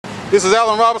This is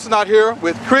Alan Robinson out here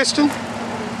with Christian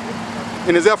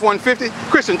in his F-150.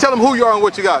 Christian, tell them who you are and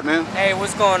what you got, man. Hey,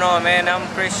 what's going on, man? I'm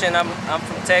Christian. I'm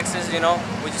from Texas, you know.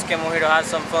 We just came over here to have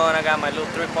some fun. I got my little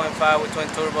 3.5 with twin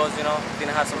turbos, you know.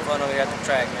 Gonna have some fun over here at the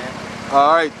track, man.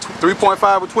 All right,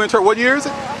 3.5 with twin turbo. What year is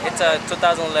it? It's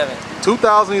 2011.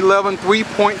 2011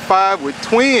 3.5 with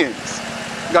twins.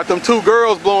 Got them two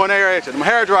girls blowing air at you, them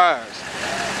hair dryers.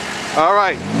 All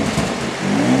right.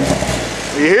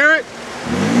 You hear it?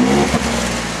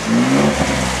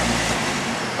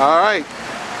 All right.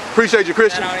 Appreciate you,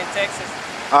 Christian. Down in Texas.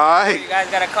 All right. You guys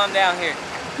gotta come down here.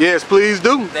 Yes, please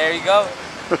do. There you go.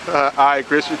 All right,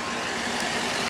 Christian.